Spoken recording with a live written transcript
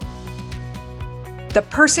The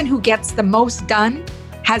person who gets the most done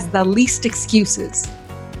has the least excuses.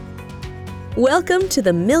 Welcome to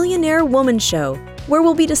the Millionaire Woman Show, where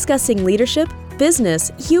we'll be discussing leadership, business,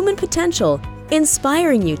 human potential,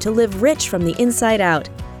 inspiring you to live rich from the inside out.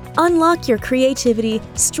 Unlock your creativity,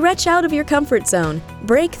 stretch out of your comfort zone,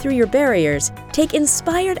 break through your barriers, take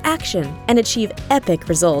inspired action, and achieve epic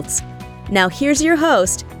results. Now here's your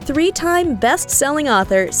host, 3-time best-selling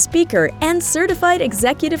author, speaker, and certified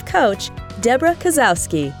executive coach, Deborah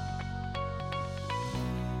Kozowski.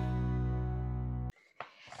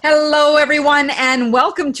 Hello, everyone, and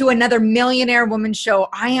welcome to another Millionaire Woman Show.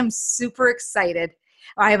 I am super excited.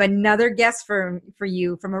 I have another guest for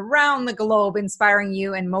you from around the globe, inspiring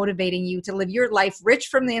you and motivating you to live your life rich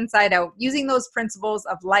from the inside out, using those principles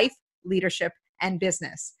of life, leadership, and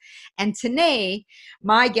business. And today,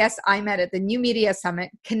 my guest I met at the New Media Summit,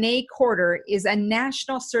 Kine is a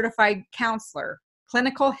national certified counselor,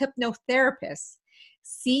 clinical hypnotherapist,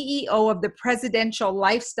 CEO of the Presidential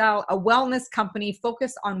Lifestyle, a wellness company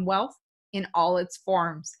focused on wealth in all its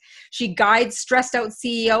forms. She guides stressed out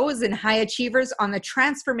CEOs and high achievers on the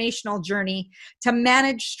transformational journey to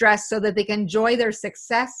manage stress so that they can enjoy their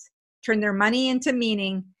success, turn their money into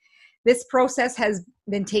meaning. This process has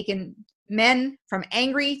been taken men from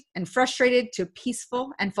angry and frustrated to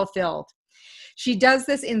peaceful and fulfilled. She does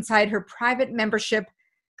this inside her private membership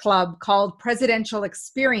club called Presidential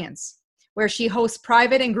Experience, where she hosts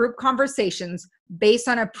private and group conversations based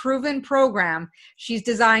on a proven program she's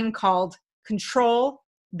designed called Control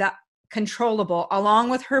the Controllable, along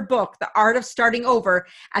with her book, The Art of Starting Over,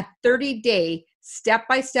 a 30-day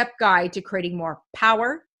step-by-step guide to creating more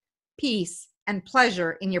power, peace, and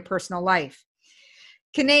pleasure in your personal life.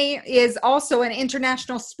 Kine is also an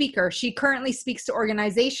international speaker. She currently speaks to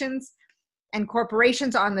organizations and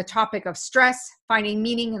corporations on the topic of stress, finding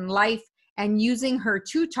meaning in life, and using her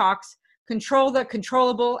 2 talks, Control the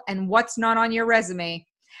Controllable and What's Not on Your Resume.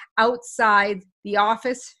 Outside the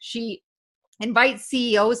office, she invites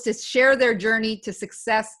CEOs to share their journey to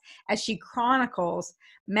success as she chronicles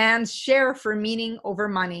man's share for meaning over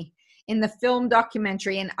money in the film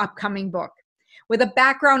documentary and upcoming book. With a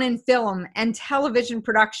background in film and television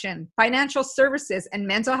production, financial services, and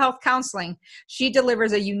mental health counseling, she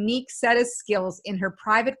delivers a unique set of skills in her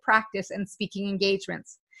private practice and speaking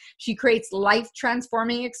engagements. She creates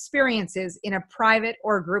life-transforming experiences in a private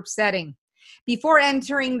or group setting. Before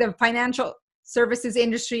entering the financial services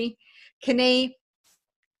industry, Kine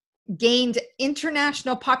gained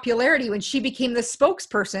international popularity when she became the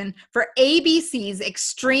spokesperson for ABC's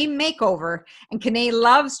Extreme Makeover, and Kine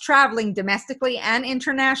loves traveling domestically and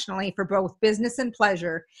internationally for both business and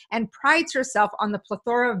pleasure, and prides herself on the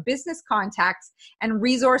plethora of business contacts and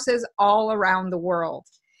resources all around the world.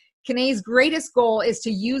 Kine's greatest goal is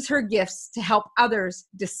to use her gifts to help others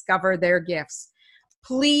discover their gifts.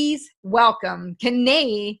 Please welcome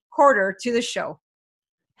Kine to the show.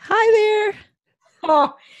 Hi there.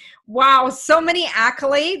 Oh, wow. So many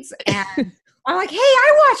accolades. And I'm like, hey,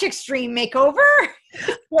 I watch Extreme Makeover.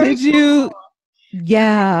 Did you?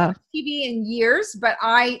 Yeah. TV in years, but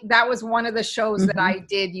that was one of the shows that I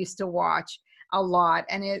used to watch a lot.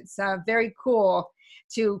 And it's very cool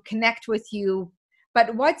to connect with you.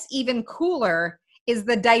 But what's even cooler is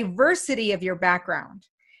the diversity of your background.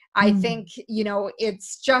 I think,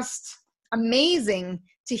 it's just amazing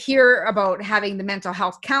to hear about having the mental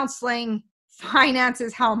health counseling,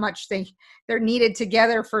 finances, how much they're needed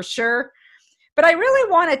together for sure. But I really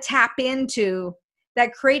want to tap into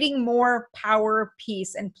that, creating more power,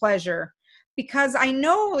 peace, and pleasure. Because I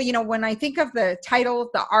know, when I think of the title,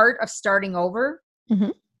 The Art of Starting Over,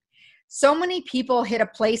 so many people hit a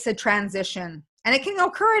place of transition. And it can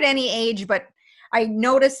occur at any age, but I'm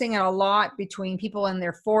noticing it a lot between people in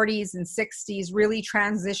their 40s and 60s, really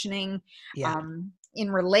transitioning in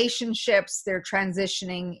relationships. They're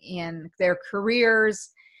transitioning in their careers.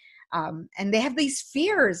 And they have these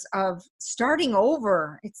fears of starting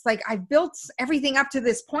over. It's like, I've built everything up to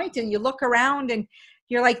this point, and you look around and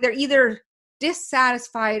you're like, they're either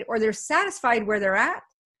dissatisfied or they're satisfied where they're at,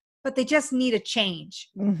 but they just need a change.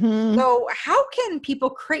 So how can people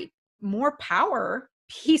create more power,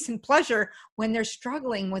 peace, and pleasure when they're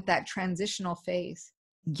struggling with that transitional phase?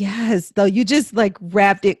 Yes, though you just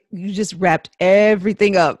wrapped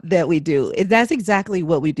everything up that we do. That's exactly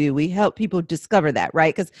what we do. We help people discover that,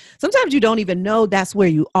 right? Because sometimes you don't even know that's where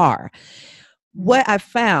you are. What I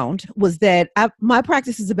found was that my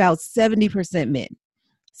practice is about 70% men.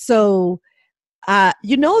 So,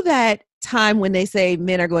 that time when they say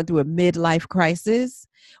men are going through a midlife crisis?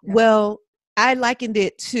 Yeah. Well, I likened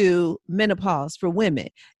it to menopause for women.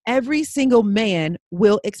 Every single man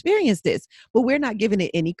will experience this, but we're not giving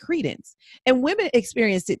it any credence. And women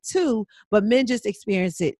experience it too, but men just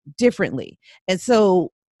experience it differently. And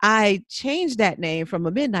so I changed that name from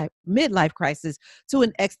a midlife crisis to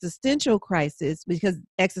an existential crisis, because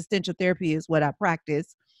existential therapy is what I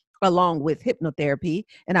practice along with hypnotherapy.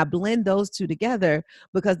 And I blend those two together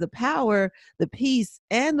because the power, the peace,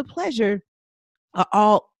 and the pleasure are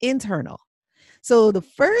all internal. So the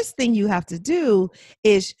first thing you have to do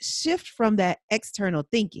is shift from that external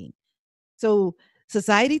thinking. So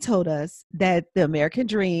society told us that the American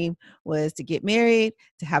dream was to get married,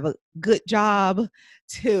 to have a good job,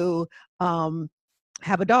 to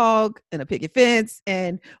have a dog and a picket fence.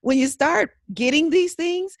 And when you start getting these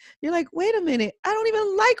things, you're like, wait a minute, I don't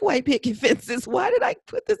even like white picket fences. Why did I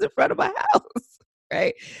put this in front of my house?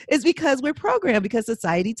 Right? It's because we're programmed, because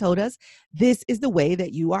society told us this is the way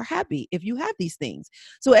that you are happy if you have these things.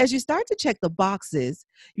 So as you start to check the boxes,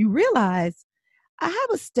 you realize I have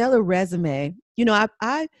a stellar resume.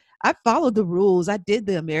 I followed the rules. I did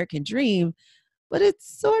the American dream, but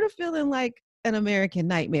it's sort of feeling like an American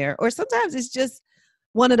nightmare. Or sometimes it's just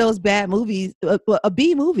one of those bad movies, a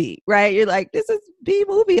B movie, right? You're like, this is B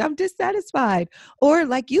movie. I'm dissatisfied. Or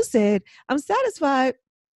like you said, I'm satisfied,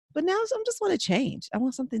 but now I just want to change. I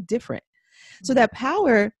want something different. So that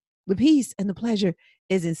power, the peace, and the pleasure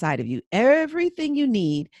is inside of you. Everything you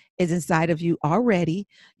need is inside of you already.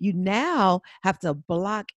 You now have to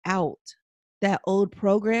block out that old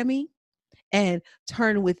programming and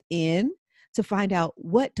turn within to find out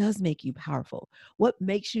what does make you powerful, what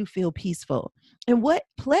makes you feel peaceful, and what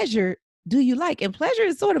pleasure do you like. And pleasure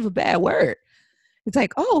is sort of a bad word. It's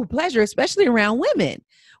like, oh, pleasure, especially around women.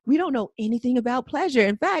 We don't know anything about pleasure.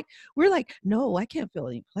 In fact, we're like, no, I can't feel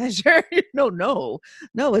any pleasure. No,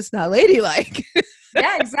 it's not ladylike.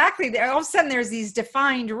 Yeah, exactly. All of a sudden there's these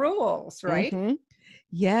defined rules, right? Mhm.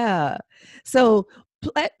 Yeah. So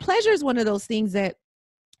pleasure is one of those things that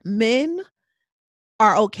men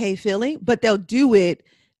are okay feeling, but they'll do it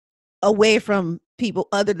away from people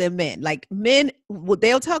other than men. Like men,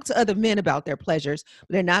 they'll talk to other men about their pleasures,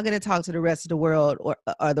 but they're not going to talk to the rest of the world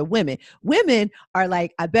or the women. Women are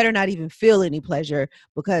like, I better not even feel any pleasure,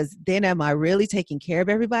 because then am I really taking care of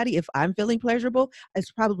everybody? If I'm feeling pleasurable,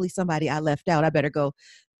 it's probably somebody I left out. I better go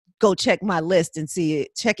check my list and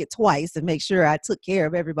check it twice and make sure I took care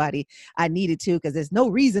of everybody I needed to, because there's no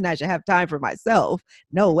reason I should have time for myself.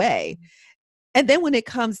 No way. And then when it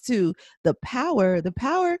comes to the power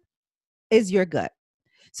is your gut.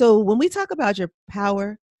 So when we talk about your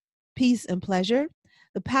power, peace, and pleasure,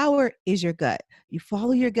 the power is your gut. You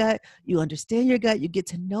follow your gut, you understand your gut, you get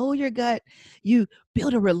to know your gut, you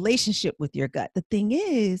build a relationship with your gut. The thing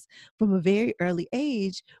is, from a very early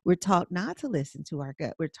age, we're taught not to listen to our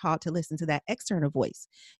gut. We're taught to listen to that external voice.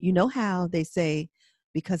 You know how they say,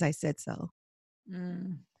 because I said so.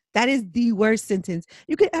 Mm. That is the worst sentence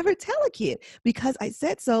you could ever tell a kid. Because I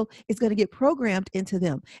said so, it's going to get programmed into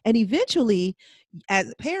them. And eventually, as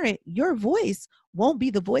a parent, your voice won't be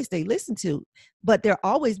the voice they listen to, but they'll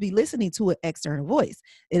always be listening to an external voice.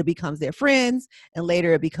 It becomes their friends, and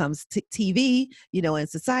later it becomes TV, in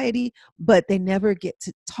society, but they never get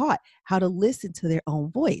taught how to listen to their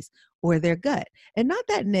own voice or their gut. And not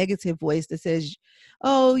that negative voice that says,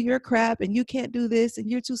 oh, you're crap and you can't do this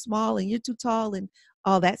and you're too small and you're too tall and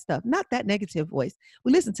all that stuff. Not that negative voice.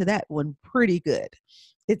 We listen to that one pretty good.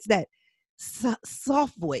 It's that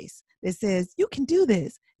soft voice that says, you can do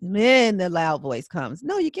this. And then the loud voice comes.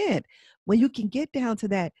 No, you can't. When you can get down to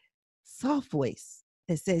that soft voice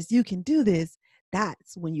that says, you can do this,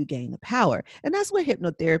 that's when you gain the power. And that's where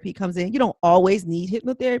hypnotherapy comes in. You don't always need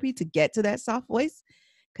hypnotherapy to get to that soft voice,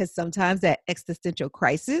 because sometimes that existential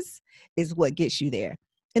crisis is what gets you there.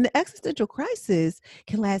 And the existential crisis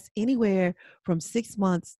can last anywhere from 6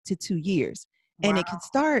 months to 2 years. And it can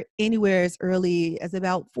start anywhere as early as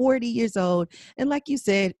about 40 years old. And like you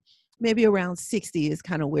said, maybe around 60 is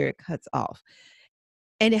kind of where it cuts off.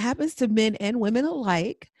 And it happens to men and women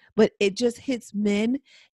alike, but it just hits men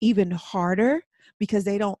even harder because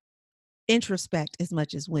they don't introspect as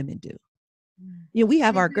much as women do. We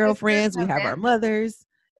have our girlfriends, we have our mothers.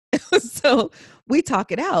 So we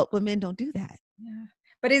talk it out, but men don't do that. Yeah.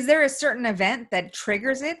 But is there a certain event that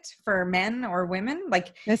triggers it for men or women?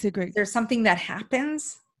 Like, that's a great. There's something that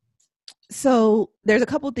happens. So there's a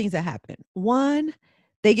couple of things that happen. One,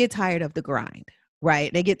 they get tired of the grind,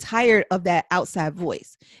 right? They get tired of that outside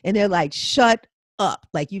voice, and they're like, shut up.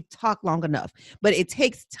 Like, you've talked long enough. But it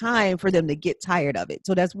takes time for them to get tired of it.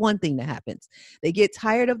 So that's one thing that happens. They get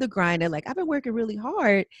tired of the grind. They're like, I've been working really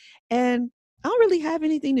hard and I don't really have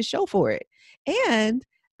anything to show for it. And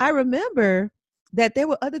I remember that there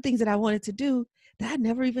were other things that I wanted to do that I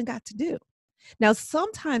never even got to do. Now,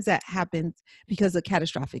 sometimes that happens because of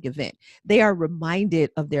catastrophic event. They are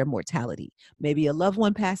reminded of their mortality. Maybe a loved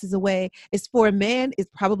one passes away. It's for a man,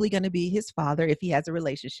 it's probably going to be his father if he has a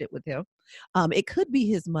relationship with him. It could be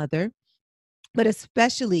his mother, but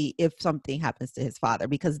especially if something happens to his father,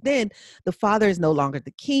 because then the father is no longer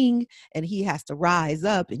the king and he has to rise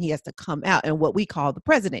up and he has to come out and what we call the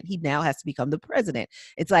president. He now has to become the president.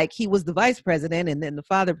 It's like he was the vice president and then the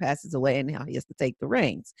father passes away and now he has to take the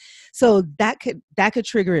reins. So that could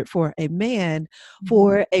trigger it for a man.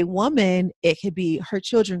 For a woman, it could be her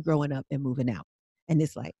children growing up and moving out. And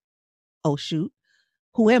it's like, oh shoot,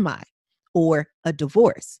 who am I? Or a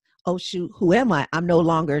divorce. Oh, shoot, who am I? I'm no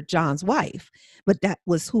longer John's wife, but that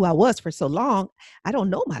was who I was for so long. I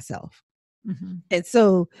don't know myself. Mm-hmm. And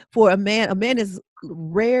so for a man is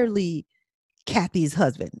rarely Kathy's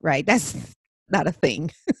husband, right? That's not a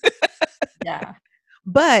thing. Yeah.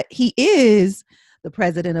 But he is the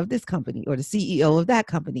president of this company or the CEO of that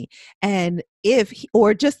company. And he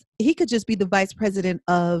could just be the vice president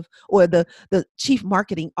of, or the chief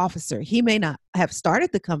marketing officer. He may not have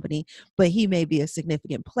started the company, but he may be a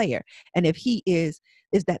significant player. And if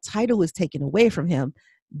that title is taken away from him,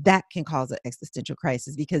 that can cause an existential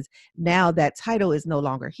crisis because now that title is no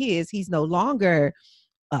longer his. He's no longer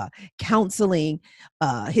uh, counseling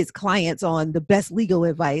his clients on the best legal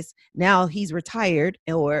advice. Now he's retired,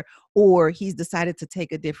 or he's decided to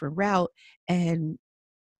take a different route, and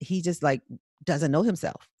he just like doesn't know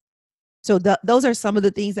himself. So those are some of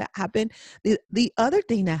the things that happen. The other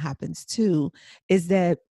thing that happens too is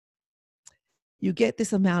that you get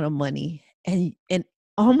this amount of money and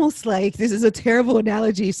almost like, this is a terrible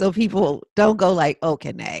analogy so people don't go like, oh,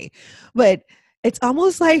 Kine, but it's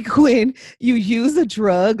almost like when you use a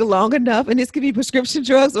drug long enough, and this could be prescription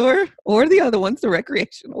drugs or the other ones, the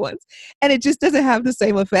recreational ones, and it just doesn't have the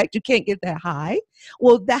same effect. You can't get that high.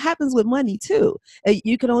 Well, that happens with money too.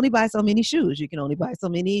 You can only buy so many shoes, you can only buy so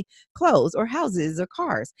many clothes or houses or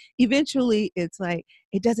cars. Eventually it's like,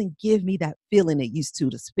 it doesn't give me that feeling it used to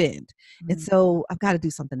spend. And so I've got to do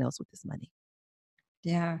something else with this money.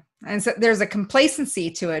 Yeah. And so there's a complacency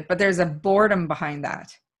to it, but there's a boredom behind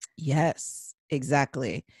that. Yes,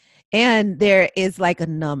 exactly. And there is like a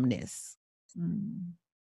numbness.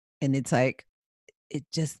 And it's like,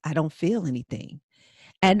 I don't feel anything.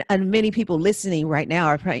 And many people listening right now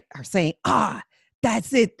are saying,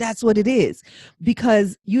 that's it. That's what it is.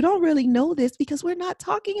 Because you don't really know this because we're not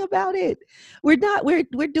talking about it. We're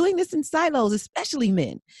doing this in silos, especially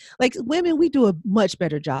men. Like women, we do a much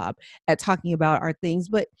better job at talking about our things.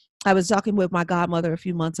 But I was talking with my godmother a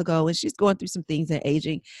few months ago, and she's going through some things in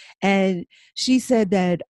aging. And she said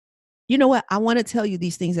that, you know what, I want to tell you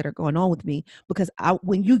these things that are going on with me because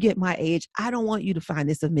when you get my age, I don't want you to find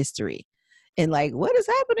this a mystery. And like, what is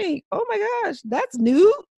happening? Oh my gosh, that's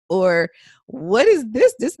new. Or what is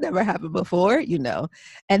this? This never happened before,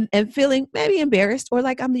 and feeling maybe embarrassed or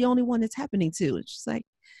like I'm the only one that's happening to. It's just like,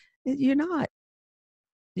 you're not.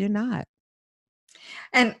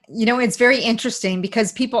 And, it's very interesting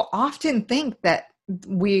because people often think that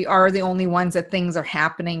we are the only ones that things are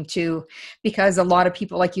happening to, because a lot of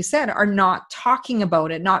people, like you said, are not talking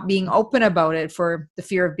about it, not being open about it for the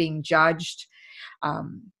fear of being judged,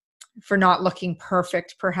 for not looking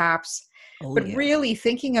perfect, perhaps. But really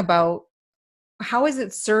thinking about how is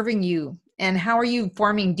it serving you and how are you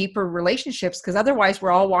forming deeper relationships? Because otherwise we're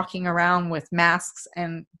all walking around with masks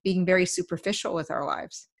and being very superficial with our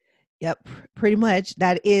lives. Yep, pretty much.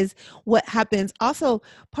 That is what happens. Also,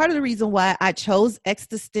 part of the reason why I chose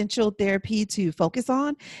existential therapy to focus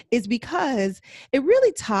on is because it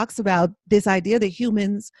really talks about this idea that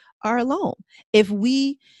humans are alone. If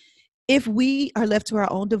we are left to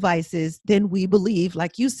our own devices, then we believe,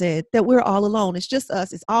 like you said, that we're all alone. It's just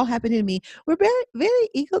us. It's all happening to me. We're very, very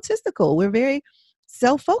egotistical. We're very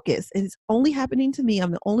self-focused. And it's only happening to me.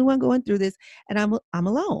 I'm the only one going through this, and I'm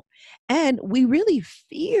alone. And we really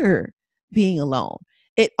fear being alone.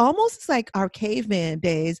 It almost is like our caveman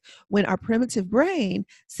days when our primitive brain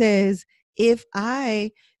says, if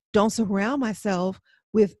I don't surround myself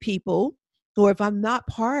with people, or if I'm not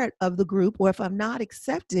part of the group, or if I'm not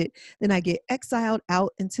accepted, then I get exiled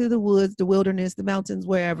out into the woods, the wilderness, the mountains,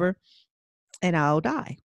 wherever, and I'll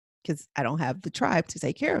die because I don't have the tribe to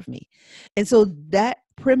take care of me. And so that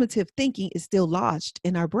primitive thinking is still lodged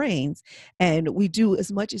in our brains, and we do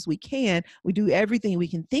as much as we can. We do everything we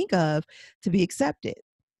can think of to be accepted.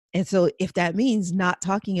 And so if that means not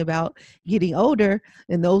talking about getting older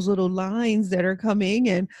and those little lines that are coming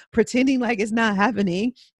and pretending like it's not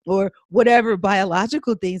happening, or whatever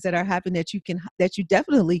biological things that are happening that you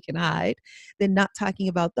definitely can hide, then not talking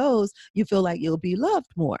about those, you feel like you'll be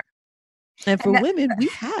loved more. And for And women, we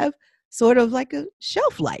have sort of like a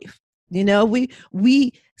shelf life.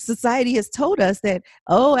 We society has told us that,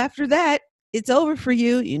 oh, after that, it's over for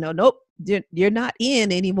you. Nope, you're not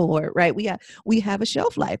in anymore, right? We have a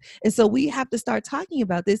shelf life. And so we have to start talking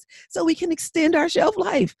about this so we can extend our shelf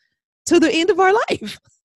life to the end of our life.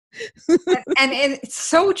 and it's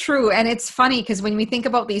so true. And it's funny because when we think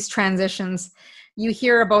about these transitions, you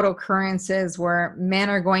hear about occurrences where men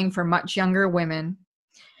are going for much younger women.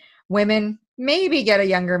 Women maybe get a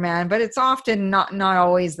younger man, but it's often not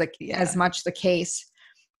always as much the case.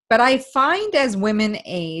 But I find as women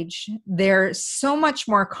age, they're so much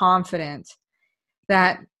more confident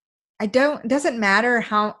that it doesn't matter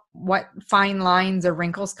what fine lines or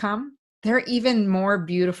wrinkles come. They're even more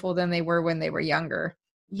beautiful than they were when they were younger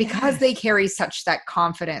because they Yes. carry such that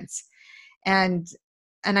confidence. And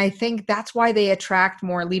I think that's why they attract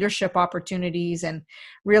more leadership opportunities and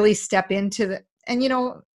really step into and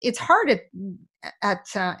it's hard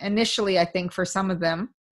at initially, I think, for some of them,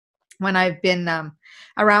 when I've been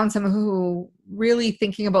around someone who really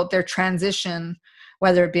thinking about their transition,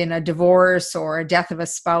 whether it be in a divorce or a death of a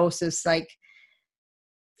spouse, is like,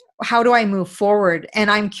 how do I move forward? And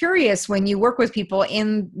I'm curious, when you work with people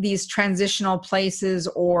in these transitional places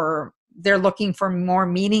or they're looking for more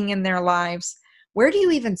meaning in their lives, where do you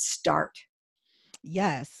even start?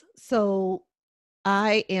 Yes. So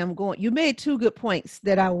you made two good points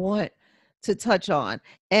that I want to touch on.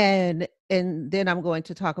 And then I'm going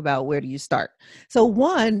to talk about where do you start. So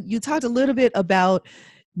one, you talked a little bit about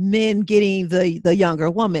men getting the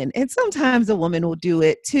younger woman, and sometimes a woman will do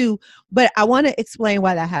it too. But I want to explain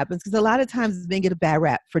why that happens, because a lot of times men get a bad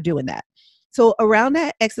rap for doing that. So around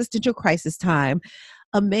that existential crisis time,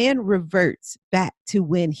 a man reverts back to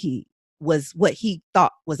when he was what he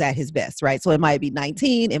thought was at his best, right? So it might be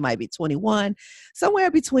 19, it might be 21,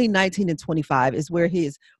 somewhere between 19 and 25 is where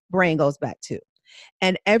his brain goes back to.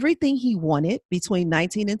 And everything he wanted between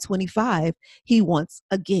 19 and 25, he wants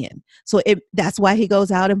again. So that's why he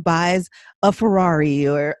goes out and buys a Ferrari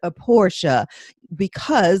or a Porsche,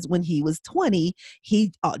 because when he was 20,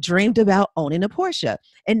 he dreamed about owning a Porsche.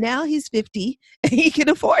 And now he's 50 and he can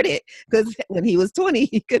afford it, because when he was 20,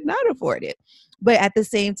 he could not afford it. But at the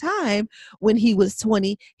same time, when he was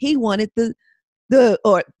 20, he wanted the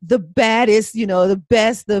baddest, the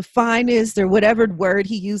best, the finest, or whatever word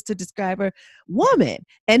he used to describe her, woman.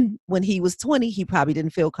 And when he was 20, he probably didn't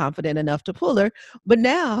feel confident enough to pull her. But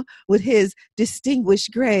now, with his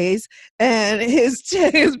distinguished grades and his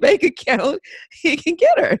bank account, he can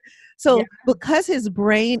get her. Yeah. So because his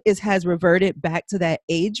brain has reverted back to that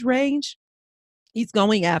age range, he's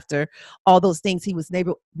going after all those things he was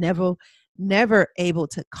never able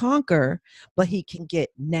to conquer, but he can get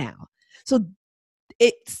now. So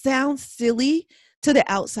it sounds silly to the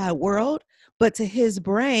outside world, but to his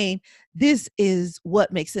brain, this is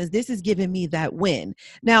what makes sense. This is giving me that win.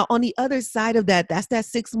 Now, on the other side of that, that's that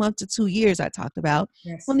 6 months to 2 years I talked about.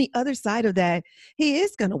 On Yes. the other side of that, he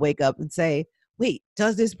is going to wake up and say, wait,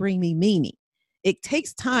 does this bring me meaning? It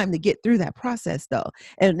takes time to get through that process, though.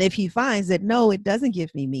 And if he finds that, no, it doesn't give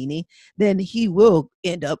me meaning, then he will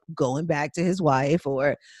end up going back to his wife,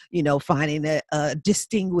 or, finding a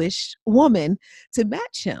distinguished woman to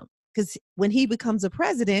match him. Because when he becomes a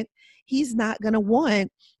president, he's not going to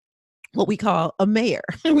want what we call a mayor.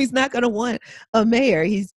 He's not going to want a mayor.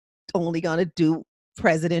 He's only going to do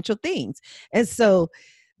presidential things. And so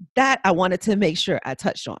that I wanted to make sure I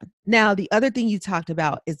touched on. Now, the other thing you talked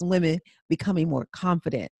about is women becoming more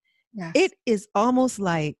confident. Yes. It is almost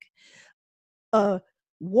like a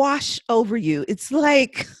wash over you. It's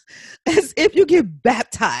like as if you get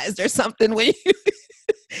baptized or something when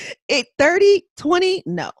you 30, 20,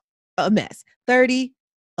 no, a mess. 30,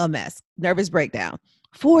 a mess. Nervous breakdown.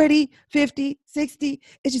 40, 50, 60,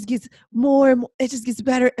 it just gets more and more, it just gets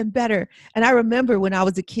better and better. And I remember when I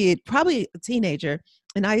was a kid, probably a teenager,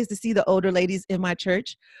 and I used to see the older ladies in my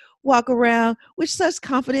church walk around with such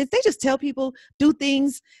confidence. They just tell people, do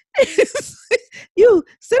things. You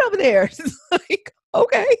sit over there. It's like,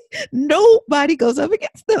 okay, nobody goes up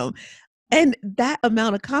against them. And that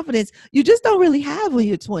amount of confidence you just don't really have when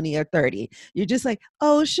you're 20 or 30. You're just like,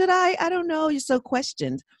 oh, should I? I don't know. You're so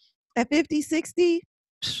questioned. At 50, 60,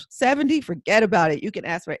 70, forget about it. You can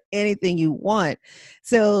ask for anything you want.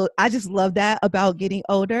 So I just love that about getting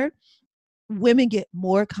older. Women get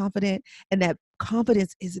more confident, and that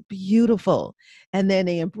confidence is beautiful. And then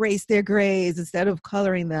they embrace their grays instead of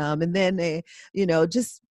coloring them. And then they,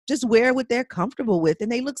 just wear what they're comfortable with,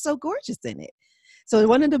 and they look so gorgeous in it. So I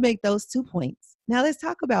wanted to make those 2 points. Now let's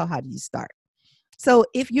talk about how do you start. So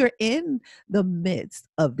if you're in the midst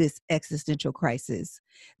of this existential crisis,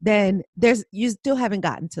 then you still haven't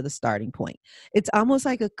gotten to the starting point. It's almost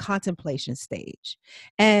like a contemplation stage.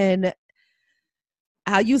 And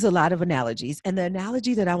I'll use a lot of analogies. And the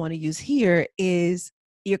analogy that I want to use here is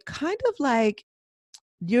you're kind of like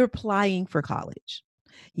you're applying for college.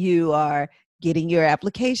 You are getting your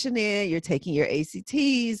application in, you're taking your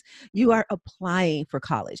ACTs, you are applying for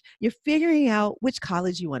college. You're figuring out which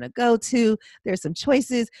college you want to go to. There's some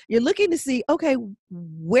choices. You're looking to see, okay,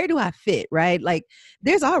 where do I fit, right? Like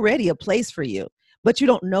there's already a place for you, but you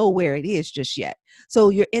don't know where it is just yet. So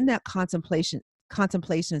you're in that contemplation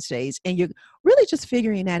stage, and you're really just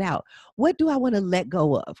figuring that out. What do I want to let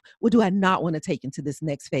go of? What do I not want to take into this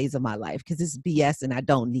next phase of my life because it's BS and I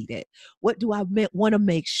don't need it? What do I want to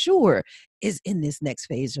make sure is in this next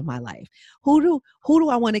phase of my life? Who do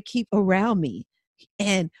I want to keep around me?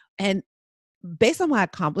 And based on my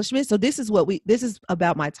accomplishments, so this is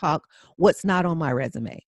about my talk, what's not on my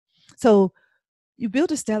resume. So you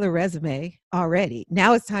build a stellar resume already.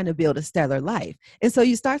 Now it's time to build a stellar life. And so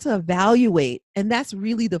you start to evaluate, and that's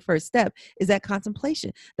really the first step, is that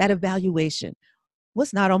contemplation, that evaluation.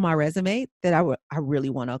 What's not on my resume that I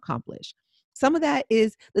really want to accomplish? Some of that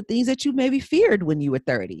is the things that you maybe feared when you were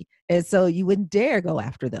 30. And so you wouldn't dare go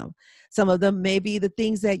after them. Some of them may be the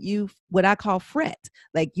things that what I call fret.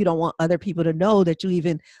 Like you don't want other people to know that you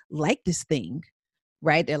even like this thing,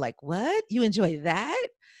 right? They're like, what? You enjoy that?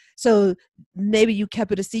 So maybe you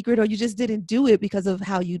kept it a secret, or you just didn't do it because of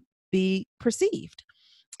how you'd be perceived.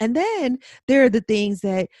 And then there are the things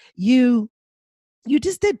that you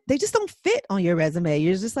just did, they just don't fit on your resume.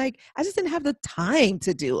 You're just like, I just didn't have the time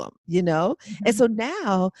to do them, Mm-hmm. And so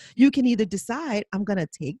now you can either decide, I'm going to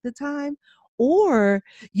take the time, or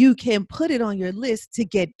you can put it on your list to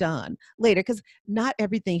get done later, because not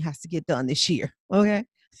everything has to get done this year. Okay.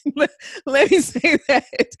 Let me say that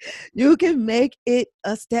you can make it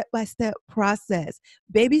a step-by-step process.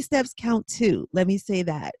 Baby steps count too. Let me say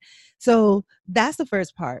that. So that's the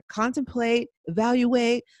first part. Contemplate,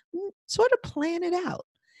 evaluate, sort of plan it out.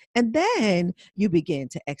 And then you begin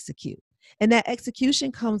to execute. And that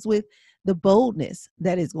execution comes with the boldness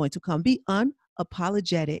that is going to come. Be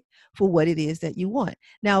unapologetic for what it is that you want.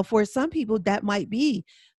 Now, for some people, that might be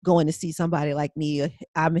going to see somebody like me.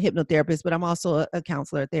 I'm a hypnotherapist, but I'm also a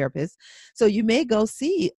counselor, a therapist. So you may go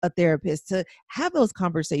see a therapist to have those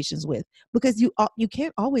conversations with, because you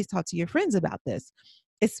can't always talk to your friends about this,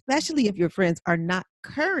 especially if your friends are not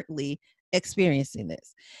currently experiencing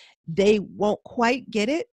this. They won't quite get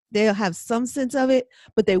it. They'll have some sense of it,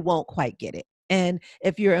 but they won't quite get it. And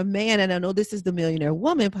if you're a man, and I know this is the Millionaire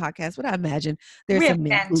Woman podcast, but I imagine there's some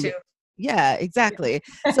men who, too. Yeah, exactly.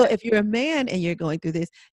 So if you're a man and you're going through this,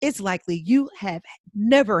 it's likely you have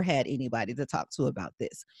never had anybody to talk to about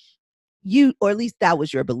this. Or at least that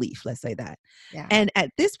was your belief, let's say that. Yeah. And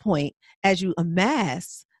at this point, as you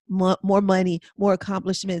amass more money, more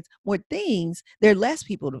accomplishments, more things, there are less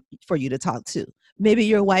people for you to talk to. Maybe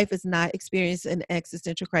your wife is not experiencing an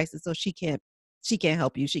existential crisis, so she can't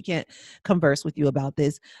help you. She can't converse with you about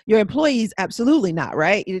this. Your employees, absolutely not,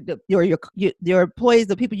 right? Your employees,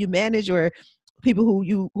 the people you manage, or people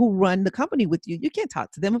who run the company with you, you can't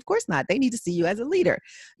talk to them. Of course not. They need to see you as a leader.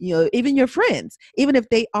 Even your friends, even if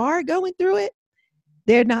they are going through it,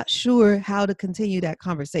 they're not sure how to continue that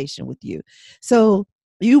conversation with you. So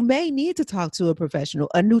you may need to talk to a professional,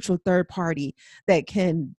 a neutral third party that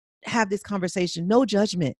can have this conversation. No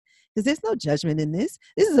judgment, because there's no judgment in this.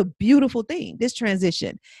 This is a beautiful thing, this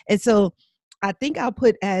transition. And so I think I'll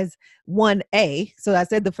put as 1A. So I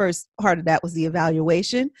said the first part of that was the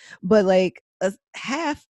evaluation, but like a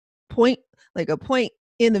half point, like a point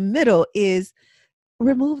in the middle is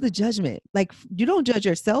remove the judgment. Like you don't judge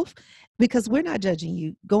yourself, because we're not judging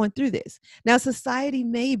you going through this. Now, society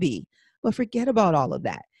may be, but forget about all of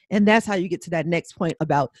that. And that's how you get to that next point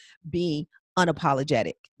about being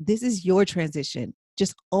unapologetic. This is your transition.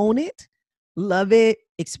 Just own it, love it,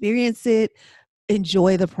 experience it,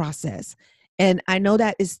 enjoy the process. And I know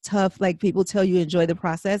that is tough. Like people tell you enjoy the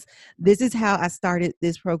process. This is how I started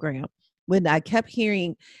this program. When I kept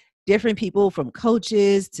hearing different people, from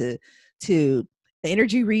coaches to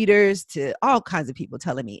energy readers to all kinds of people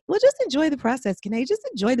telling me, well, just enjoy the process. Can I just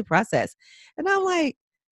enjoy the process? And I'm like,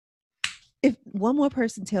 if one more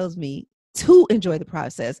person tells me to enjoy the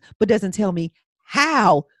process, but doesn't tell me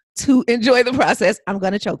how to enjoy the process, I'm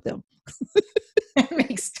going to choke them. It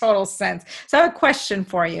makes total sense. So I have a question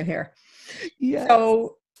for you here. Yes.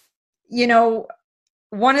 So, you know,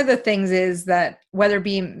 one of the things is that whether it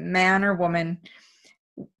be man or woman,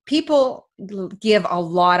 people give a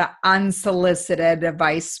lot of unsolicited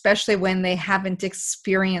advice, especially when they haven't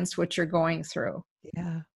experienced what you're going through.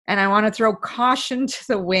 Yeah. And I want to throw caution to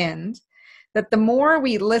the wind that the more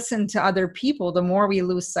we listen to other people, the more we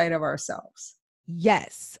lose sight of ourselves.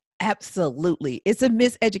 Yes, absolutely. It's a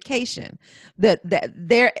miseducation that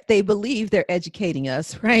they believe they're educating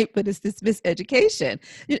us, right? But it's this miseducation.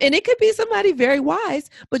 And it could be somebody very wise,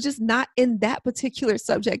 but just not in that particular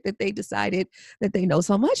subject that they decided that they know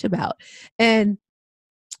so much about. And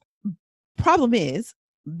problem is,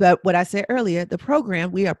 but what I said earlier,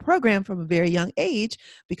 we are programmed from a very young age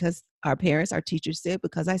because our parents, our teachers said,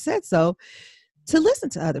 because I said so, to listen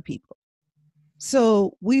to other people.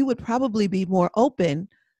 So we would probably be more open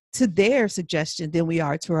to their suggestion than we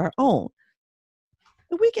are to our own.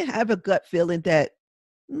 And we can have a gut feeling that,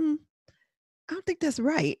 I don't think that's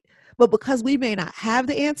right. But because we may not have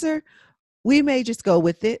the answer, we may just go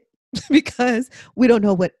with it because we don't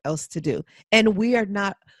know what else to do. And we are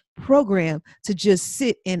not programmed to just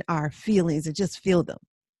sit in our feelings and just feel them.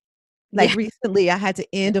 Like Yeah. recently, I had to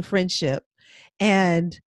end a friendship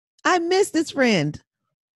and I miss this friend.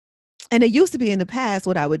 And it used to be in the past,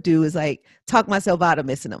 what I would do is like talk myself out of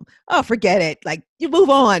missing them. Oh, forget it. Like you move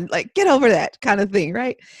on, like get over that kind of thing.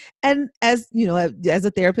 Right. And as you know, as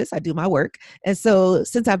a therapist, I do my work. And so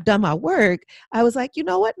since I've done my work, I was like, you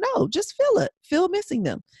know what? No, just feel it. Feel missing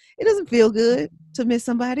them. It doesn't feel good to miss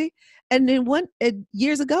somebody. And then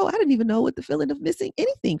years ago, I didn't even know what the feeling of missing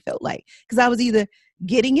anything felt like because I was either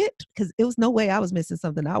getting it because it was no way I was missing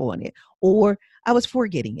something I wanted, or I was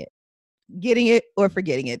forgetting it. Getting it or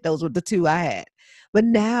forgetting it. Those were the two I had. But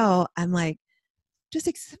now I'm like, just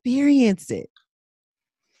experience it.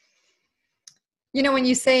 When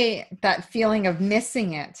you say that feeling of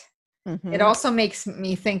missing it, it Mm-hmm. also makes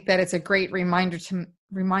me think that it's a great reminder to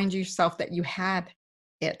remind yourself that you had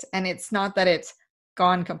it. And it's not that it's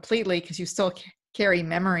gone completely because you still carry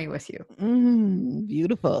memory with you.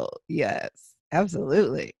 Beautiful. Yes,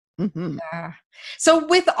 absolutely. Mm-hmm. Yeah. So,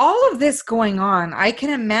 with all of this going on, I can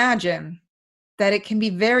imagine that it can be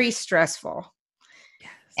very stressful.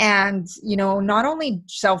 Yes. And, not only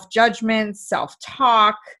self judgment, self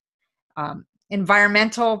talk,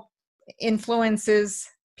 environmental influences,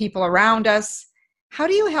 people around us. How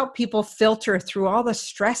do you help people filter through all the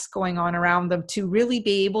stress going on around them to really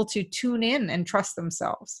be able to tune in and trust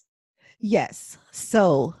themselves? Yes.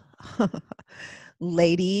 So,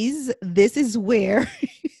 ladies, this is where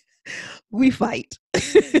we fight.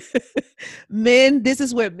 Men, this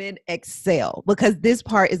is where men excel because this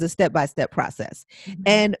part is a step-by-step process. Mhm.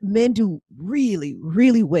 And men do really,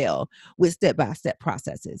 really well with step-by-step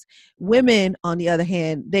processes. Women, on the other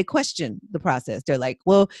hand, they question the process. They're like,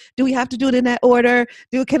 well, do we have to do it in that order?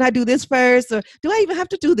 Can I do this first? Or do I even have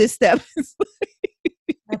to do this step?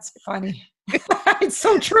 That's funny. It's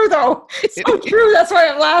so true, though. So true. That's why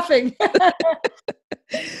I'm laughing.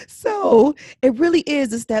 So it really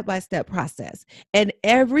is a step by step process. And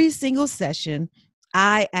every single session,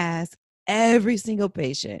 I ask every single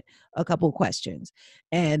patient a couple of questions.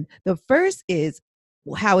 And the first is,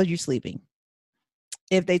 how are you sleeping?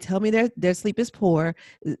 If they tell me their sleep is poor,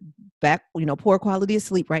 poor quality of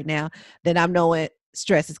sleep right now, then I'm knowing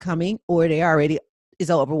stress is coming or they already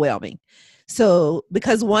is overwhelming. So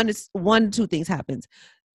because two things happens.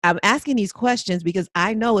 I'm asking these questions because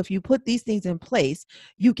I know if you put these things in place,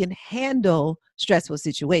 you can handle stressful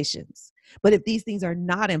situations. But if these things are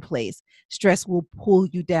not in place, stress will pull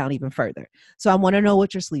you down even further. So I want to know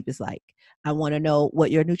what your sleep is like. I want to know what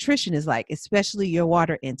your nutrition is like, especially your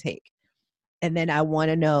water intake. And then I want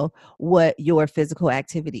to know what your physical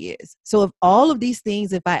activity is. So if all of these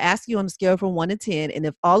things, if I ask you on a scale from 1 to 10, and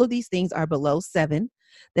if all of these things are below 7,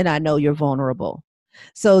 then I know you're vulnerable.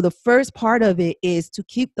 So the first part of it is to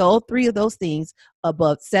keep all three of those things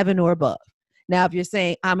above 7 or above. Now, if you're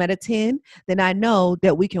saying I'm at a 10, then I know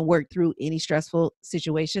that we can work through any stressful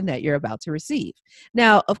situation that you're about to receive.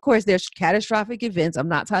 Now, of course, there's catastrophic events. I'm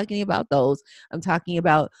not talking about those. I'm talking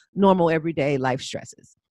about normal everyday life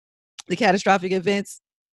stresses. The catastrophic events,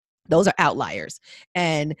 those are outliers.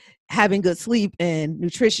 And having good sleep and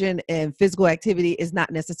nutrition and physical activity is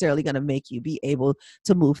not necessarily going to make you be able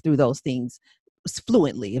to move through those things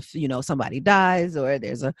fluently. If somebody dies or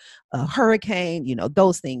there's a hurricane,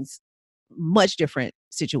 those things, much different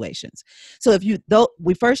situations. So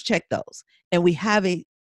we first check those and we have a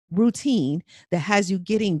routine that has you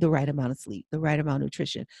getting the right amount of sleep, the right amount of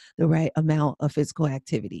nutrition, the right amount of physical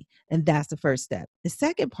activity. And that's the first step. The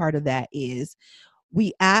second part of that is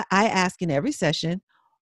I ask in every session,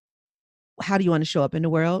 how do you want to show up in the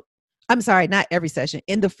world? I'm sorry, not every session.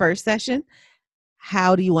 In the first session,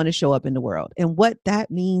 how do you want to show up in the world? And what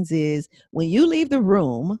that means is when you leave the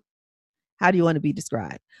room, how do you want to be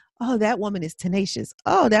described? Oh, that woman is tenacious.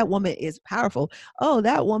 Oh, that woman is powerful. Oh,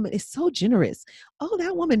 that woman is so generous. Oh,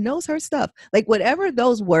 that woman knows her stuff. Like whatever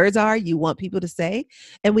those words are you want people to say.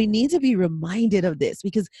 And we need to be reminded of this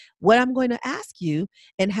because what I'm going to ask you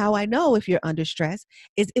and how I know if you're under stress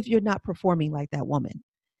is if you're not performing like that woman.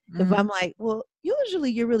 If Mhm. I'm like, well,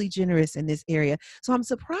 usually you're really generous in this area. So I'm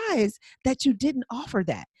surprised that you didn't offer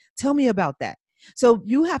that. Tell me about that. So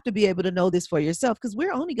you have to be able to know this for yourself because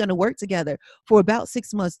we're only going to work together for about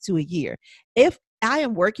 6 months to a year. If I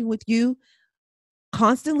am working with you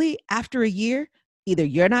constantly after a year, either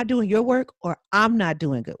you're not doing your work or I'm not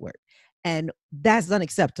doing good work. And that's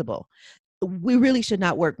unacceptable. We really should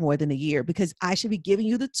not work more than a year because I should be giving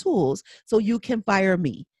you the tools so you can fire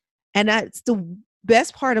me. And that's the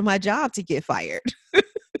best part of my job to get fired.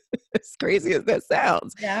 As crazy as that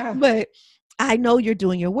sounds. Yeah. But I know you're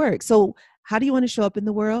doing your work. So, how do you want to show up in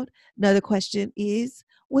the world? Another question is,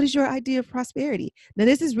 what is your idea of prosperity? Now,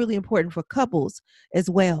 this is really important for couples as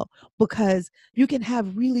well, because you can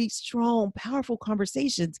have really strong, powerful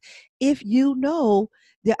conversations if you know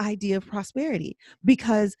the idea of prosperity,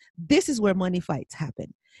 because this is where money fights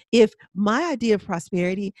happen. If my idea of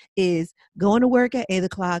prosperity is going to work at 8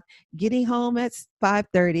 o'clock, getting home at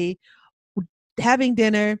 5:30, having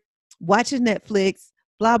dinner, watching Netflix,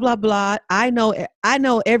 blah blah blah. I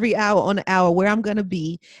know every hour on the hour where I'm going to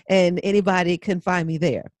be and anybody can find me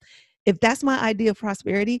there. If that's my idea of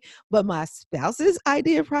prosperity, but my spouse's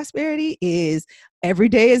idea of prosperity is every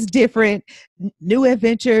day is different, new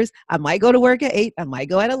adventures. I might go to work at 8, I might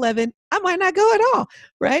go at 11, I might not go at all,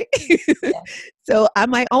 right? Yeah. So I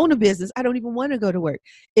might own a business. I don't even want to go to work.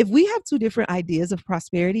 If we have two different ideas of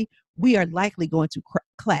prosperity, we are likely going to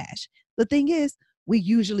clash. The thing is, we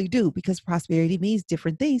usually do because prosperity means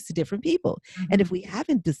different things to different people. And Mhm. if we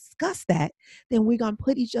haven't discussed that, then we're going to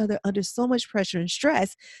put each other under so much pressure and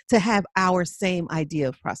stress to have our same idea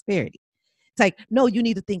of prosperity. It's like, no, you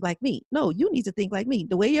need to think like me. No, you need to think like me.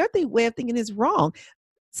 The way your way of thinking is wrong.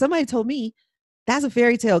 Somebody told me that's a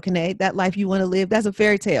fairy tale, Kine. That life you want to live, that's a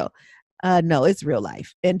fairy tale. No, it's real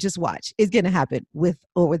life. And just watch. It's going to happen with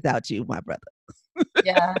or without you, my brother.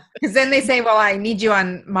 Yeah. Because then they say, well, I need you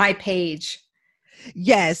on my page.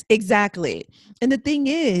 Yes, exactly. And the thing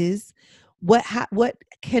is, what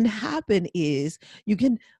can happen is you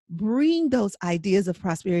can bring those ideas of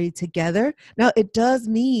prosperity together. Now, it does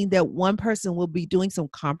mean that one person will be doing some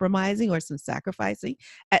compromising or some sacrificing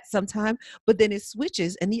at some time, but then it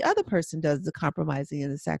switches and the other person does the compromising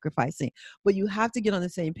and the sacrificing. But you have to get on the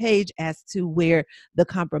same page as to where the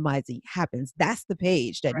compromising happens. That's the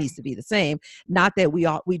page that needs Right. to be the same, not that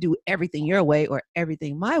we do everything your way or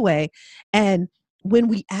everything my way. And when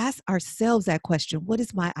we ask ourselves that question, what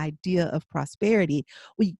is my idea of prosperity?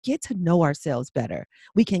 We get to know ourselves better.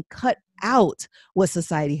 We can cut out what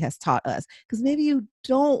society has taught us. Because maybe you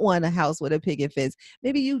don't want a house with a picket fence.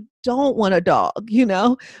 Maybe you don't want a dog.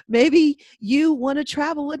 Maybe you want to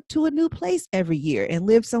travel to a new place every year and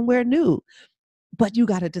live somewhere new, but you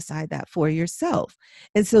got to decide that for yourself.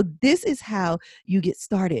 And so this is how you get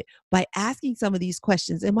started by asking some of these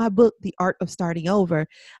questions. In my book, The Art of Starting Over,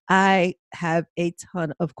 I have a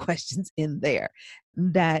ton of questions in there.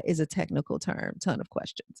 That is a technical term, ton of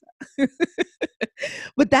questions.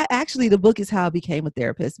 But that actually, the book is how I became a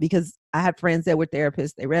therapist because I had friends that were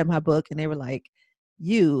therapists. They read my book and they were like,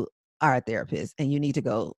 you are a therapist and you need to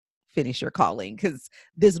go finish your calling because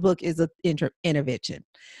this book is an intervention.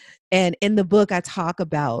 And in the book, I talk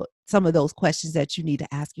about some of those questions that you need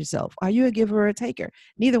to ask yourself. Are you a giver or a taker?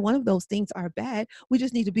 Neither one of those things are bad. We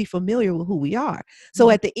just need to be familiar with who we are. So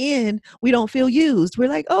Mhm. at the end, we don't feel used. We're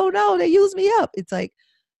like, oh no, they used me up. It's like,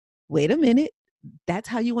 wait a minute. That's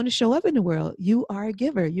how you want to show up in the world. You are a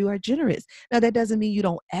giver. You are generous. Now, that doesn't mean you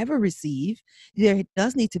don't ever receive. There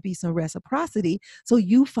does need to be some reciprocity. So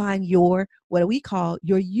you find your, what we call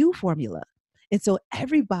your you formula. And so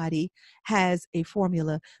everybody has a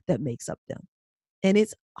formula that makes up them, and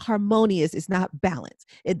it's harmonious. It's not balanced.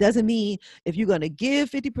 It doesn't mean if you're going to give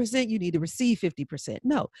 50%, you need to receive 50%.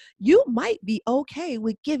 No, you might be okay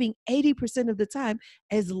with giving 80% of the time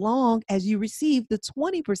as long as you receive the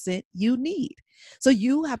 20% you need. So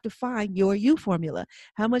you have to find your you formula.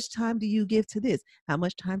 How much time do you give to this? How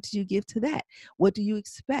much time do you give to that? What do you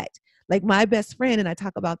expect? Like my best friend, and I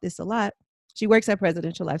talk about this a lot, she works at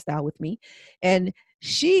Presidential Lifestyle with me, and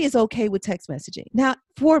she is okay with text messaging. Now,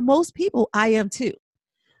 for most people, I am too,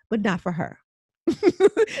 but not for her.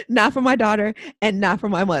 not for my daughter, and not for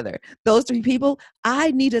my mother. Those three people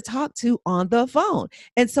I need to talk to on the phone.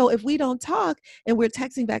 And so if we don't talk and we're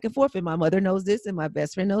texting back and forth, and my mother knows this, and my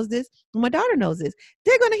best friend knows this, and my daughter knows this,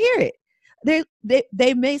 they're going to hear it.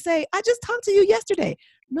 They may say, I just talked to you yesterday.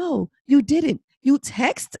 No, you didn't. You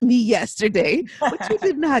text me yesterday, but you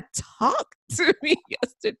did not talk to me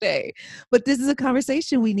yesterday. But this is a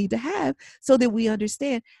conversation we need to have so that we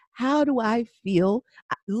understand, how do I feel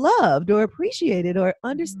loved or appreciated or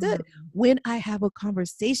understood when I have a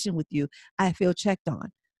conversation with you? I feel checked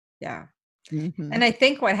on. Yeah. Mm-hmm. And I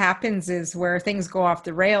think what happens is where things go off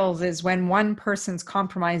the rails is when one person's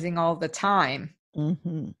compromising all the time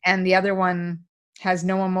Mm-hmm. and the other one has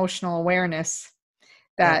no emotional awareness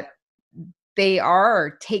Yep. that they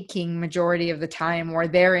are taking majority of the time, or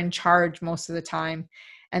they're in charge most of the time,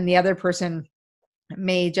 and the other person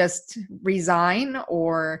may just resign,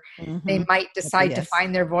 or Mm-hmm. they might That's a decide to yes.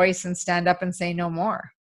 find their voice and stand up and say no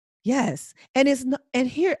more. Yes. And it's not, and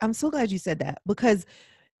here, I'm so glad you said that, because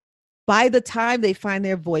by the time they find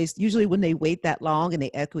their voice, usually when they wait that long and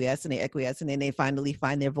they acquiesce and they acquiesce and then they finally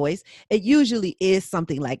find their voice, it usually is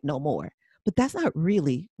something like no more. But that's not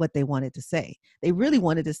really what they wanted to say. They really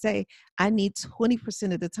wanted to say, I need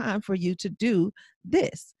 20% of the time for you to do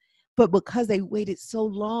this. But because they waited so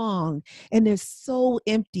long and they're so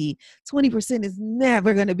empty, 20% is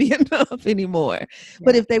never going to be enough anymore.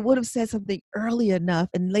 But Yeah. if they would have said something early enough,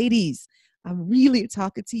 and ladies, I'm really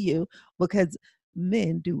talking to you, because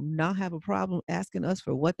men do not have a problem asking us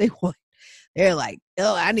for what they want. They're like,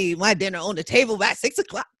 oh, I need my dinner on the table by 6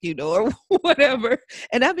 o'clock, or whatever.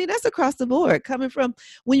 And I mean, that's across the board, coming from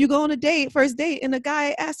when you go on a date, first date, and a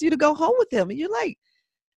guy asks you to go home with him. And you're like,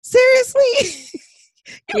 seriously?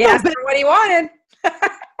 You He know asked better. for what he wanted.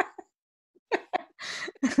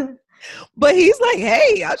 But he's like,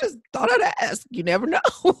 hey, I just thought I'd ask. You never know.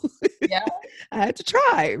 Yeah. I had to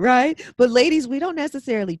try, right? But ladies, we don't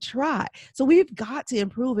necessarily try. So we've got to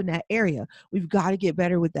improve in that area. We've got to get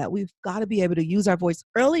better with that. We've got to be able to use our voice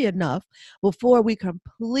early enough before we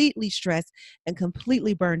completely stress and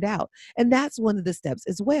completely burned out. And that's one of the steps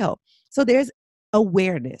as well. So there's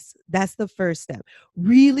awareness. That's the first step.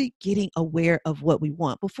 Really getting aware of what we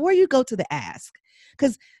want before you go to the ask.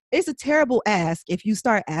 Because it's a terrible ask if you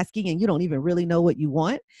start asking and you don't even really know what you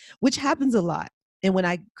want, which happens a lot. And when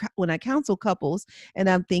I counsel couples and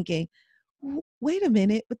I'm thinking, wait a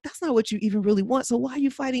minute, but that's not what you even really want. So why are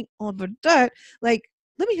you fighting over that? Like,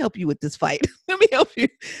 let me help you with this fight. Let me help you.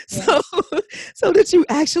 Yeah. So that you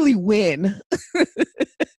actually win.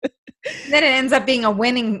 Then it ends up being a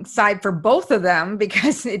winning side for both of them,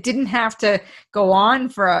 because it didn't have to go on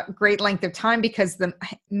for a great length of time because the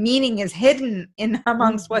meaning is hidden in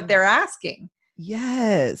amongst what Mhm. they're asking.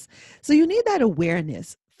 Yes. So you need that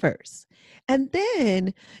awareness first. And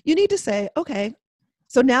then you need to say, okay,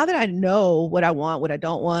 so now that I know what I want, what I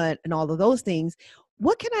don't want, and all of those things,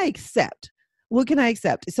 what can I accept? What can I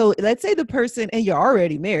accept? So let's say the person, and you're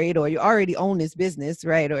already married, or you already own this business,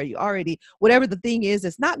 right? Or you already, whatever the thing is,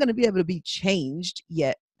 it's not going to be able to be changed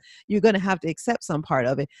yet. You're going to have to accept some part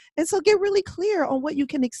of it. And so get really clear on what you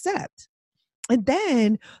can accept. And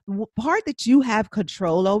then the part that you have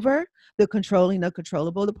control over, the controlling the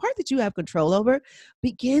controllable, the part that you have control over,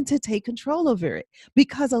 begin to take control over it.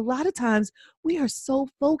 Because a lot of times we are so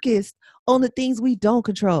focused on the things we don't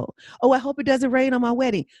control. Oh, I hope it doesn't rain on my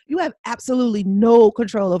wedding. You have absolutely no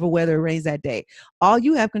control over whether it rains that day. All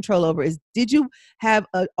you have control over is, did you have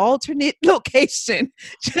an alternate location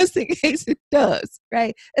just in case it does,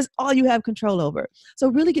 right? That's all you have control over. So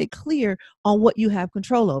really get clear on what you have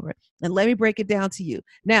control over. And let me break it down to you.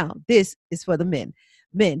 Now, this is for the men.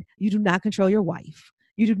 Men, you do not control your wife.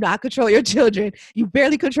 You do not control your children. You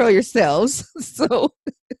barely control yourselves. So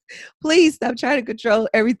please stop trying to control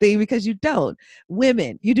everything, because you don't.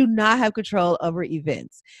 Women, you do not have control over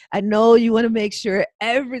events. I know you want to make sure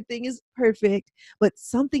everything is perfect, but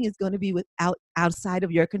something is going to be outside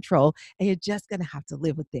of your control, and you're just going to have to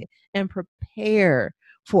live with it and prepare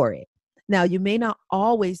for it. Now, you may not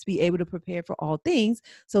always be able to prepare for all things.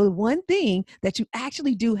 So, one thing that you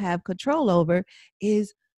actually do have control over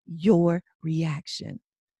is your reaction.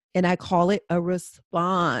 And I call it a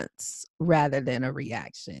response rather than a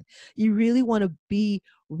reaction. You really want to be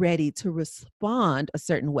ready to respond a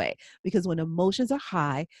certain way, because when emotions are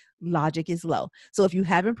high, logic is low. So if you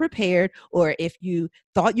haven't prepared, or if you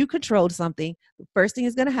thought you controlled something, the first thing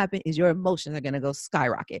is going to happen is your emotions are going to go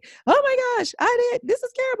skyrocket. Oh my gosh, I did. This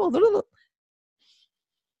is terrible.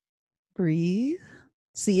 Breathe.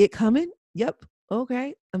 See it coming? Yep.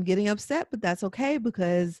 Okay. I'm getting upset, but that's okay,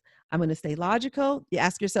 because I'm going to stay logical. You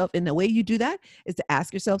ask yourself, and the way you do that is to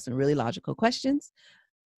ask yourself some really logical questions.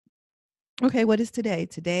 Okay, what is today?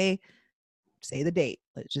 Today, say the date.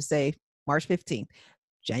 Let's just say March 15th,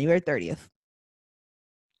 January 30th,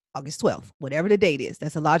 August 12th, whatever the date is.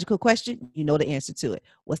 That's a logical question. You know the answer to it.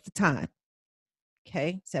 What's the time?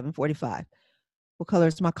 Okay, 7:45. What color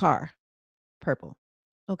is my car? Purple.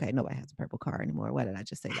 Okay, nobody has a purple car anymore. Why did I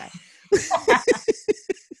just say that?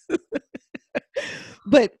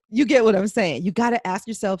 But you get what I'm saying. You got to ask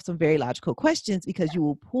yourself some very logical questions because you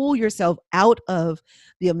will pull yourself out of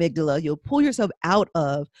the amygdala. You'll pull yourself out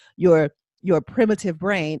of your primitive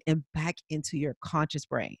brain and back into your conscious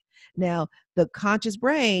brain. Now, the conscious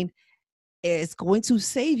brain is going to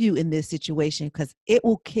save you in this situation because it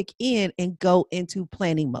will kick in and go into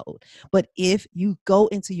planning mode. But if you go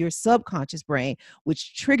into your subconscious brain,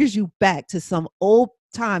 which triggers you back to some old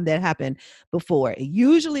time that happened before, it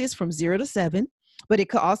usually is from 0 to 7, but it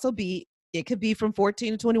could be from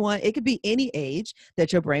 14 to 21. It could be any age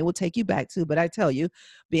that your brain will take you back to. But I tell you,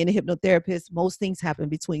 being a hypnotherapist, most things happen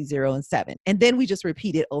between 0 and 7. And then we just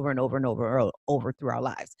repeat it over and over and over and over through our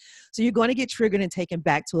lives. So you're going to get triggered and taken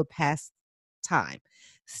back to a past time.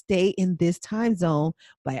 Stay in this time zone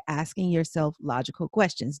by asking yourself logical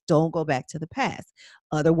questions. Don't go back to the past.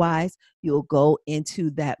 Otherwise, you'll go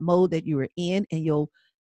into that mode that you were in and you'll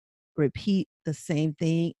repeat the same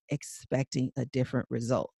thing, expecting a different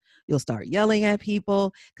result. You'll start yelling at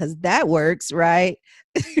people because that works, right?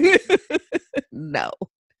 No.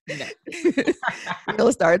 No.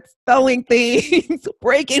 You'll start throwing things,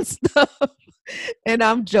 breaking stuff. And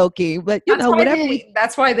I'm joking, but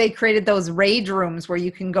That's why they created those rage rooms where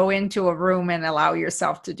you can go into a room and allow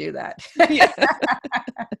yourself to do that. Yeah.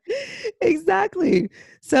 Exactly.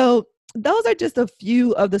 So those are just a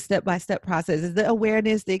few of the step-by-step processes: the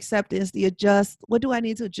awareness, the acceptance, the adjust. What do I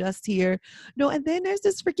need to adjust here? No, and then there's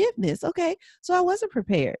this forgiveness. Okay, so I wasn't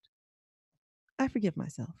prepared. I forgive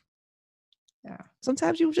myself. Yeah.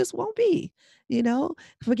 Sometimes you just won't be,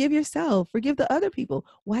 forgive yourself, forgive the other people.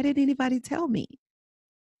 Why didn't anybody tell me?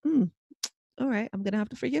 All right, I'm going to have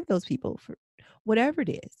to forgive those people for whatever it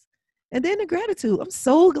is. And then the gratitude. I'm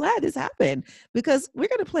so glad this happened because we're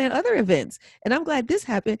going to plan other events. And I'm glad this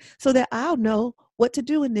happened so that I'll know what to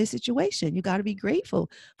do in this situation. You got to be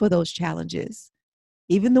grateful for those challenges,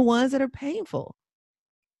 even the ones that are painful.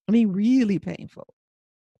 I mean, really painful.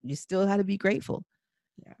 You still have to be grateful.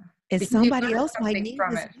 Yeah. And Because you somebody learn else might something need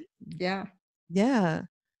from this. it. Yeah. Yeah.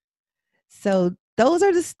 So those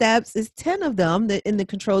are the steps. It's 10 of them that in the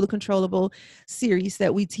Control the Controllable series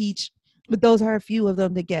that we teach. But those are a few of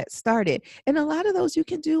them to get started. And a lot of those you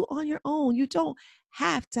can do on your own. You don't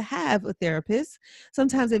have to have a therapist.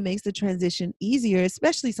 Sometimes it makes the transition easier,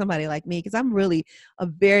 especially somebody like me, because I'm really a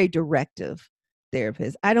very directive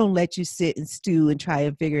therapist. I don't let you sit and stew and try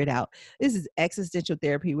and figure it out. This is existential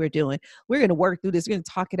therapy we're doing. We're going to work through this. We're going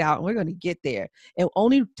to talk it out and we're going to get there. And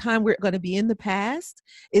only time we're going to be in the past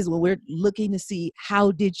is when we're looking to see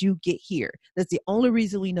how did you get here. That's the only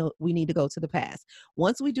reason we know we need to go to the past.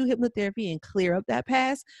 Once we do hypnotherapy and clear up that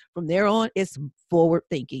past, from there on, it's forward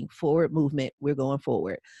thinking, forward movement. We're going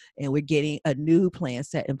forward and we're getting a new plan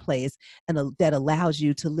set in place and that allows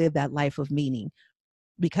you to live that life of meaning.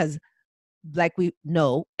 Because like we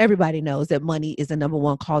know, everybody knows that money is the number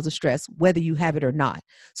one cause of stress, whether you have it or not.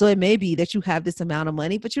 So it may be that you have this amount of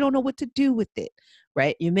money, but you don't know what to do with it,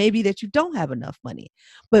 right? It may be that you don't have enough money.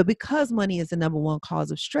 But because money is the number one cause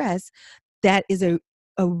of stress, that is a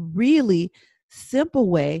really simple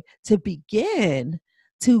way to begin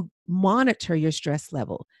to monitor your stress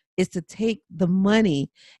level is to take the money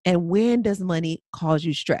and when does money cause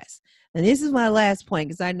you stress? And this is my last point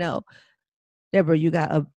because I know, Deborah, you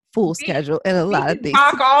got a full schedule and a We lot of can things.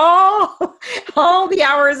 talk all the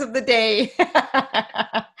hours of the day.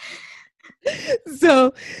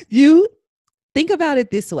 So you think about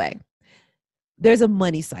it this way. There's a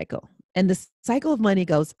money cycle, and the cycle of money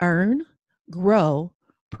goes earn, grow,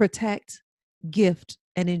 protect, gift,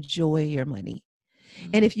 and enjoy your money.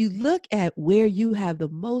 And if you look at where you have the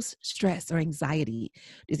most stress or anxiety,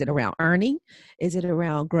 is it around earning? Is it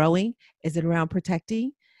around growing? Is it around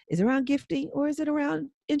protecting? Is it around gifting? Or is it around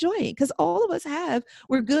enjoying? Because all of us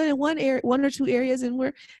we're good in one area, one or two areas, and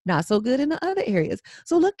we're not so good in the other areas.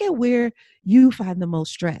 So look at where you find the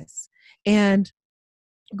most stress and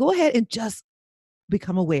go ahead and just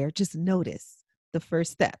become aware. Just notice the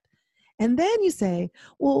first step. And then you say,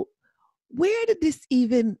 well, where did this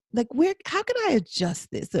even how can I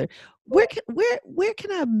adjust this or where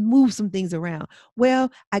can I move some things around?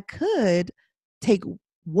 Well, I could take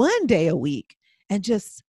one day a week and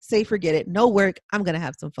just say forget it, no work, I'm going to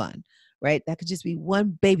have some fun, right? That could just be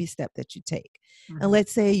one baby step that you take. And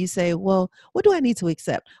let's say you say, well, what do I need to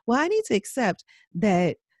accept? Well, I need to accept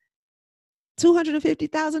that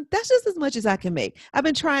 250,000, that's just as much as I can make. I've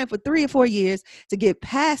been trying for 3 or 4 years to get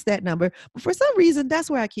past that number, but for some reason,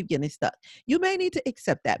 that's where I keep getting stuck. You may need to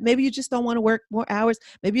accept that. Maybe you just don't want to work more hours.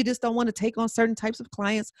 Maybe you just don't want to take on certain types of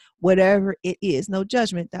clients, whatever it is. No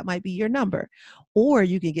judgment. That might be your number. Or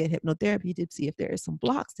you can get hypnotherapy to see if there is some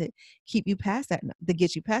blocks that keep you past that, that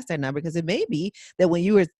get you past that number. Because it may be that when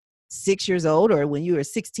you were 6 years old or when you were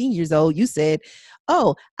 16 years old, you said,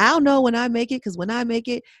 oh, I'll know when I make it, because when I make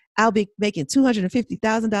it, I'll be making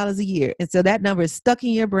 $250,000 a year. And so that number is stuck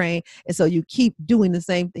in your brain. And so you keep doing the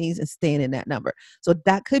same things and staying in that number. So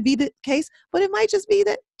that could be the case, but it might just be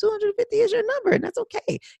that 250 is your number, and that's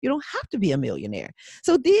okay. You don't have to be a millionaire.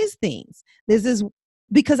 So these things, this is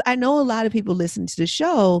because I know a lot of people listening to the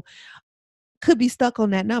show could be stuck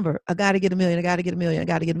on that number. I got to get a million. I got to get a million. I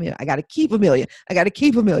got to get a million. I got to keep a million. I got to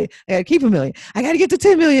keep a million. I got to keep a million. I got to get to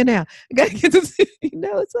 10 million now. I got to get to,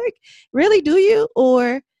 it's like, really, do you?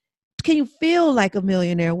 Or can you feel like a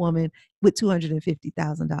millionaire woman with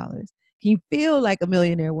 $250,000? Can you feel like a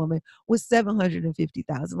millionaire woman with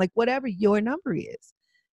 750,000? Like whatever your number is.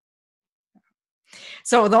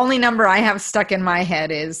 So the only number I have stuck in my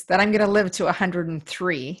head is that I'm going to live to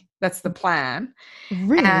 103. That's the plan.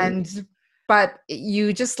 Really? But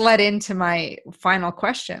you just led into my final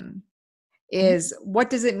question is, what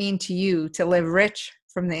does it mean to you to live rich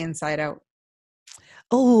from the inside out?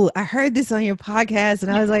 Oh, I heard this on your podcast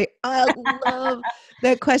and I was like, I love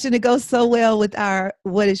that question. It goes so well with our,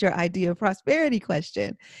 what is your idea of prosperity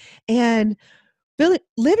question? And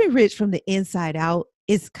living rich from the inside out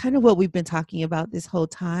is kind of what we've been talking about this whole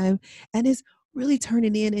time. And it's really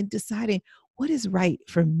turning in and deciding what is right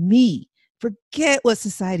for me. Forget what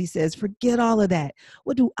society says. Forget all of that.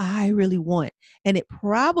 What do I really want? And it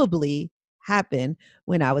probably happened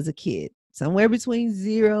when I was a kid. Somewhere between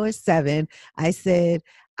 0 and 7, I said,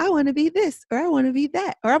 I want to be this, or I want to be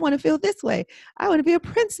that, or I want to feel this way. I want to be a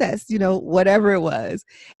princess, whatever it was.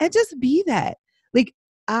 And just be that. Like,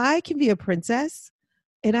 I can be a princess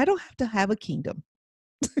and I don't have to have a kingdom.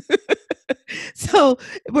 So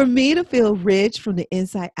for me to feel rich from the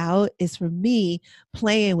inside out is for me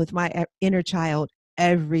playing with my inner child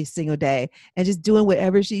every single day and just doing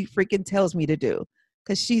whatever she freaking tells me to do,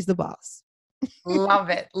 because she's the boss. Love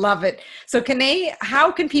it. Love it. So Kine,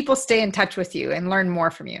 how can people stay in touch with you and learn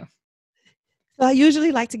more from you? So I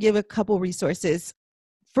usually like to give a couple resources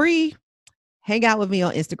free. Hang out with me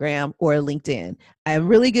on Instagram or LinkedIn. I'm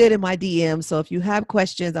really good in my DMs. So if you have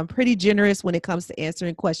questions, I'm pretty generous when it comes to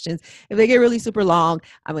answering questions. If they get really super long,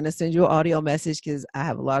 I'm going to send you an audio message because I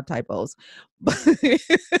have a lot of typos. But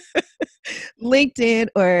LinkedIn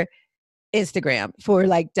or Instagram for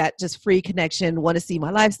like that just free connection, want to see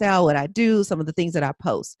my lifestyle, what I do, some of the things that I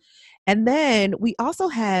post. And then we also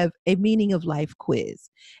have a meaning of life quiz.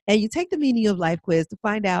 And you take the meaning of life quiz to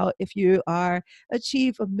find out if you are a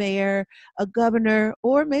chief, a mayor, a governor,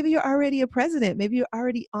 or maybe you're already a president. Maybe you're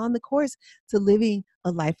already on the course to living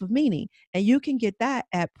a life of meaning. And you can get that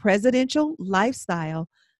at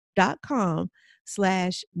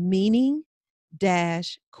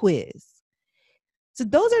presidentiallifestyle.com/meaning-quiz. So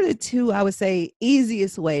those are the two, I would say,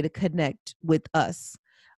 easiest way to connect with us.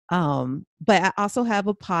 But I also have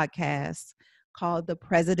a podcast called the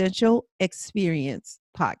Presidential Experience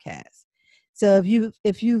Podcast. So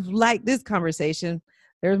if you've liked this conversation,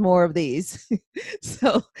 there's more of these.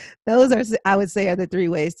 So those are, I would say, are the 3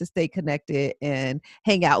 ways to stay connected and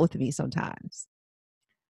hang out with me sometimes.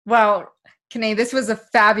 Well, Kine, this was a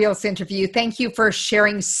fabulous interview. Thank you for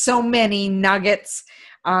sharing so many nuggets.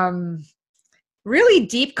 Really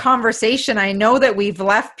deep conversation. I know that we've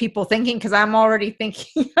left people thinking, because I'm already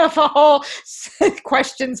thinking of a whole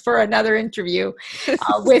questions for another interview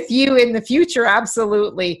with you in the future.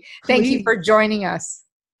 Absolutely. Thank you for joining us.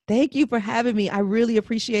 Thank you for having me. I really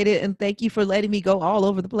appreciate it. And thank you for letting me go all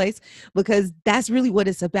over the place, because that's really what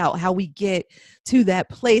it's about. How we get to that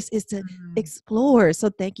place is to explore. So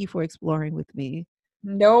thank you for exploring with me.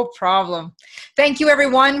 No problem. Thank you,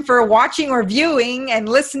 everyone, for watching or viewing and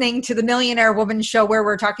listening to the Millionaire Woman Show, where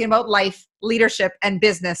we're talking about life, leadership, and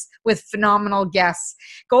business with phenomenal guests.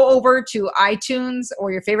 Go over to iTunes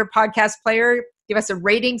or your favorite podcast player. Give us a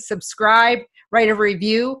rating, subscribe, write a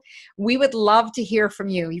review. We would love to hear from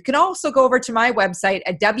you. You can also go over to my website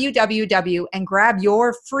at www and grab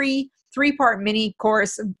your free 3-part mini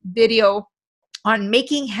course video on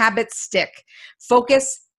making habits stick.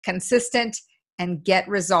 Focus, consistent, and get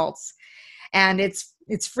results. And it's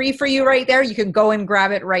free for you right there. You can go and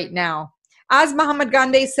grab it right now. As Muhammad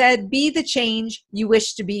Gandhi said, be the change you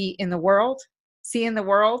wish to be in the world, see in the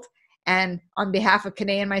world. And on behalf of Kine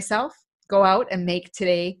and myself, go out and make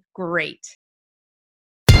today great.